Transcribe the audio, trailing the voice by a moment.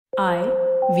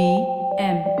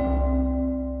IVM.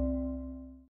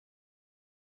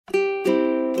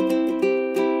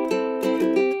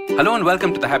 Hello and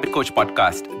welcome to the Habit Coach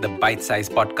Podcast, the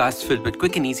bite-sized podcast filled with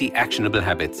quick and easy actionable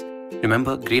habits.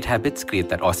 Remember, great habits create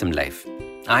that awesome life.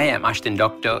 I am Ashton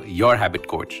Doctor, your habit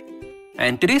coach.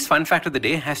 And today's fun fact of the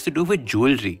day has to do with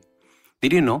jewelry.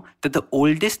 Did you know that the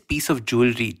oldest piece of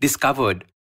jewelry discovered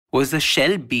was the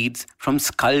shell beads from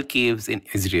skull caves in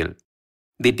Israel?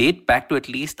 They date back to at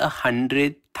least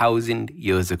 100,000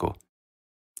 years ago.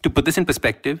 To put this in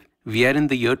perspective, we are in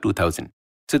the year 2000.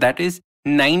 So that is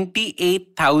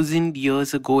 98,000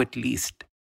 years ago at least.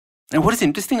 And what is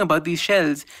interesting about these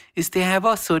shells is they have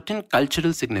a certain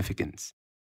cultural significance.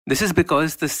 This is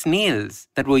because the snails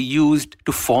that were used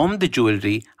to form the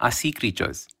jewelry are sea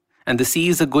creatures. And the sea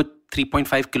is a good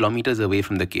 3.5 kilometers away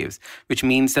from the caves, which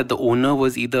means that the owner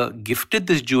was either gifted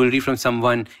this jewelry from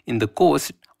someone in the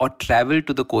coast or traveled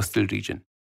to the coastal region.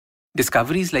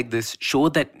 Discoveries like this show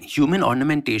that human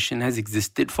ornamentation has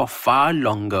existed for far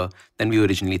longer than we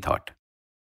originally thought.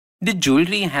 Did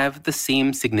jewelry have the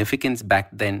same significance back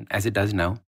then as it does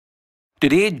now?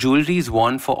 Today, jewelry is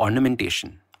worn for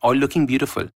ornamentation or looking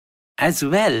beautiful, as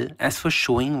well as for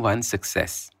showing one's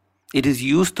success. It is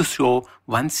used to show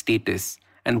one's status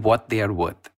and what they are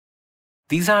worth.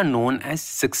 These are known as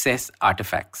success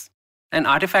artifacts. An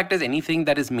artifact is anything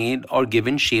that is made or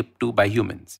given shape to by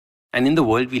humans. And in the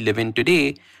world we live in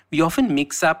today, we often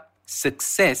mix up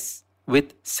success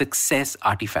with success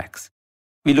artifacts.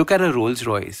 We look at a Rolls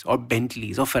Royce or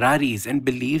Bentleys or Ferraris and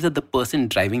believe that the person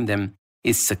driving them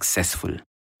is successful.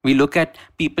 We look at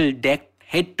people decked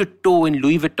head to toe in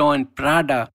Louis Vuitton and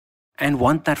Prada and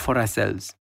want that for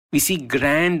ourselves. We see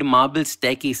grand marble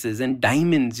staircases and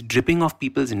diamonds dripping off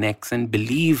people's necks and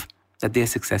believe that they are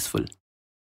successful.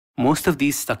 Most of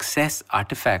these success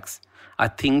artifacts are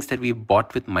things that we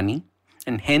bought with money,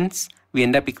 and hence we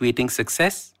end up equating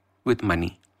success with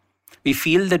money. We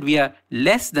feel that we are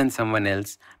less than someone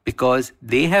else because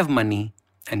they have money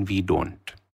and we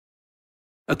don't.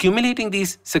 Accumulating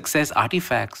these success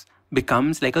artifacts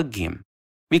becomes like a game.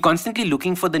 We're constantly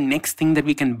looking for the next thing that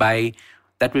we can buy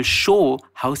that will show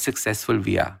how successful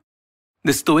we are.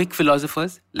 The Stoic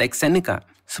philosophers, like Seneca,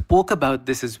 spoke about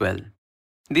this as well.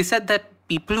 They said that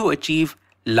people who achieve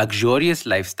luxurious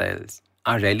lifestyles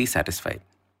are rarely satisfied.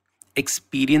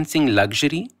 Experiencing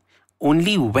luxury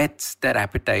only whets their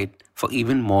appetite for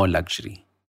even more luxury.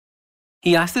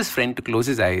 He asked his friend to close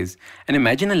his eyes and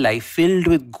imagine a life filled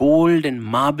with gold and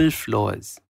marble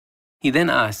floors. He then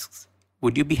asks,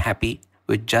 would you be happy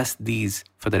with just these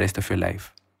for the rest of your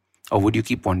life? Or would you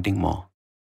keep wanting more?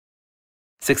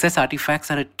 Success artifacts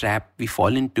are a trap we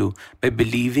fall into by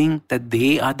believing that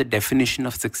they are the definition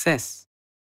of success.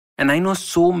 And I know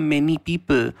so many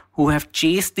people who have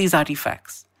chased these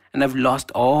artifacts and have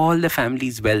lost all their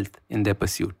family's wealth in their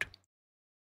pursuit.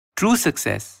 True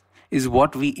success is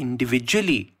what we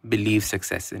individually believe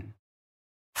success in.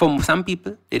 For some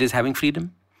people, it is having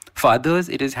freedom. For others,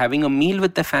 it is having a meal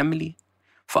with their family.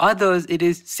 For others, it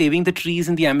is saving the trees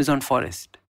in the Amazon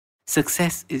forest.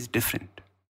 Success is different.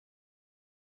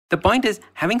 The point is,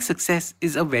 having success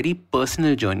is a very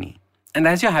personal journey. And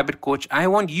as your habit coach, I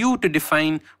want you to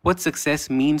define what success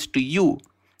means to you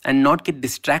and not get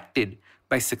distracted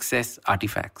by success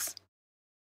artifacts.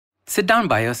 Sit down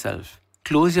by yourself,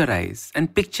 close your eyes,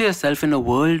 and picture yourself in a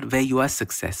world where you are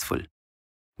successful.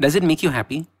 Does it make you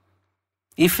happy?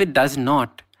 If it does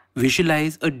not,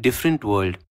 visualize a different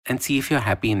world and see if you're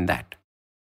happy in that.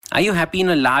 Are you happy in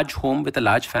a large home with a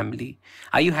large family?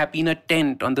 Are you happy in a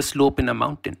tent on the slope in a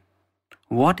mountain?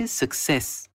 What is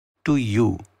success to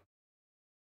you?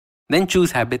 Then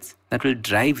choose habits that will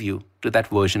drive you to that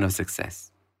version of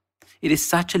success. It is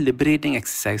such a liberating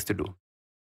exercise to do.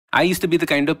 I used to be the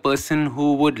kind of person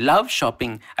who would love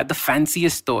shopping at the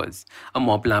fanciest stores. A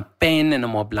Montblanc pen and a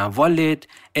Montblanc wallet,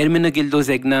 Ermenegildo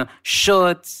Zegna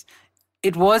shirts.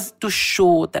 It was to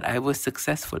show that I was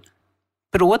successful.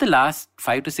 But over the last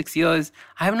 5 to 6 years,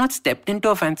 I have not stepped into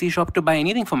a fancy shop to buy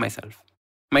anything for myself.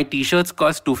 My t-shirts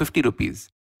cost 250 rupees.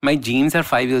 My jeans are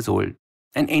 5 years old.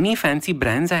 And any fancy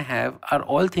brands I have are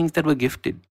all things that were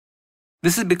gifted.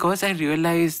 This is because I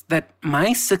realized that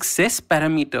my success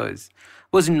parameters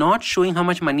was not showing how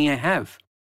much money I have.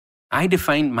 I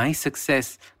defined my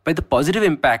success by the positive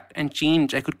impact and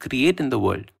change I could create in the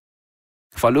world,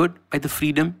 followed by the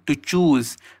freedom to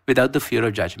choose without the fear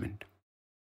of judgment.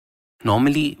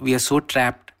 Normally, we are so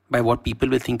trapped by what people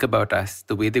will think about us,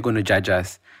 the way they're going to judge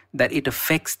us, that it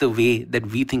affects the way that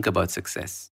we think about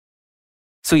success.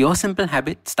 So your simple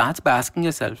habit starts by asking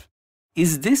yourself,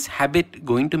 is this habit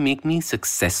going to make me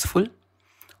successful?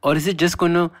 Or is it just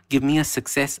going to give me a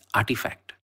success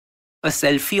artifact? A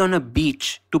selfie on a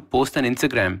beach to post on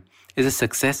Instagram is a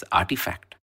success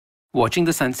artifact. Watching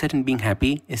the sunset and being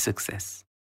happy is success.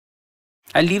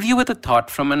 I'll leave you with a thought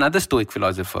from another Stoic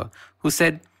philosopher who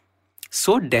said,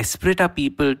 "So desperate are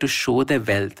people to show their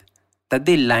wealth that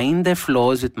they line their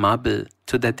floors with marble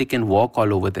so that they can walk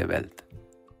all over their wealth."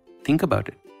 Think about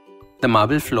it. The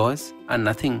marble floors are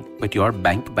nothing but your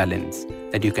bank balance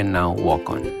that you can now walk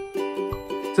on.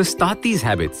 So start these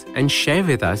habits and share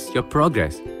with us your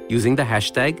progress using the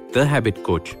hashtag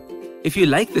 #TheHabitCoach. If you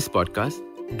like this podcast,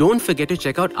 don't forget to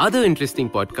check out other interesting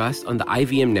podcasts on the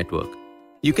IVM network.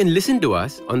 You can listen to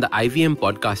us on the IVM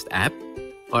Podcast app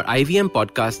or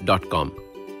ivmpodcast.com.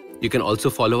 You can also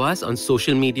follow us on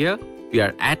social media. We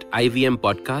are at IVM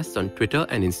Podcasts on Twitter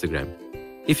and Instagram.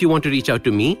 If you want to reach out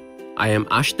to me, I am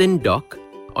Ashdin Doc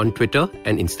on Twitter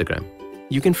and Instagram.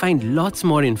 You can find lots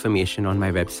more information on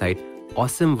my website,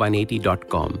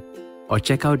 awesome180.com, or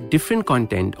check out different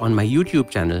content on my YouTube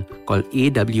channel called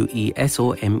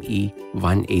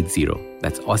AWESOME180.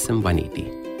 That's Awesome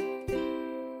 180.